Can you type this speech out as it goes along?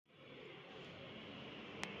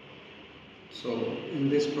So in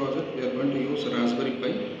this project we are going to use Raspberry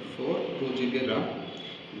Pi for 2 GB RAM,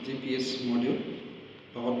 GPS module,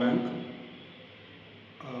 power bank,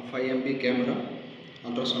 5 MB camera,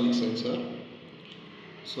 ultrasonic sensor.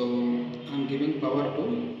 So I am giving power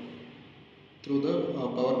through the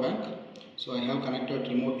power bank. So I have connected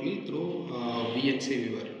remotely through VNC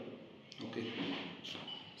viewer. Okay.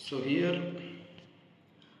 So here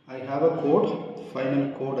I have a code,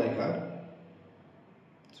 final code I have.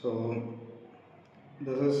 So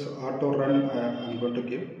this is auto run I am going to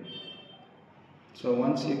give. So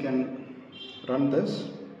once you can run this,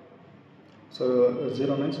 so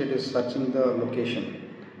 0 means it is searching the location,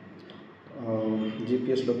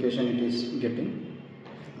 GPS location it is getting.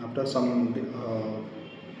 After some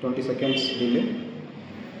 20 seconds delay,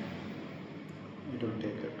 it will take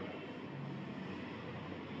it.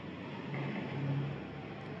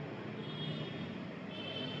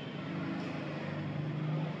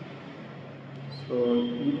 So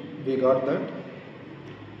we got that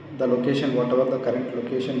the location, whatever the current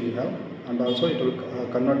location we have, and also it will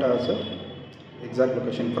convert as a exact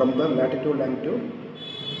location. From the latitude longitude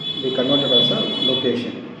we converted as a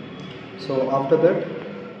location. So after that,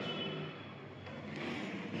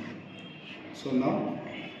 so now,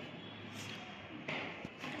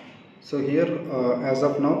 so here as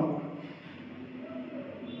of now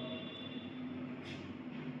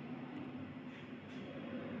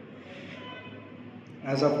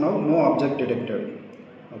no object detected.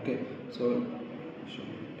 Okay, so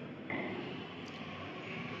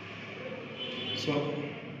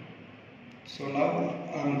now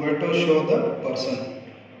I am going to show the person.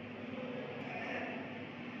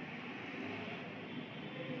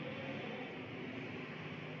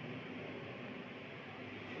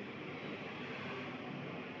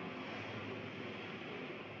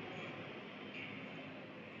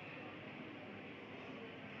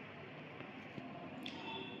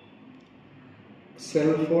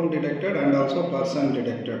 Cell phone detected and also person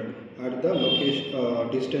detected at the location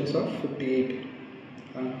distance of 58.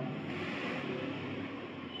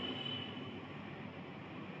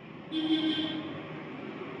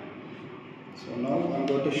 So now I am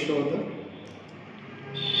going to show the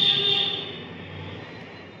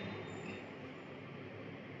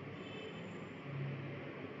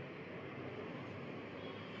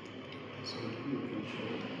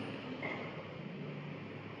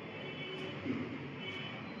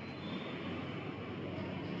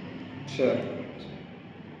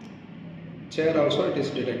chair also it is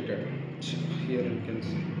detected. Here you can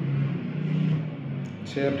see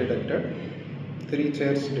chair detected, 3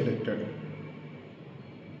 chairs detected.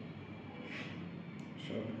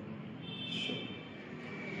 Sure.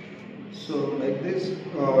 So like this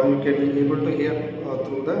you can be able to hear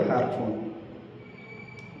through the earphone.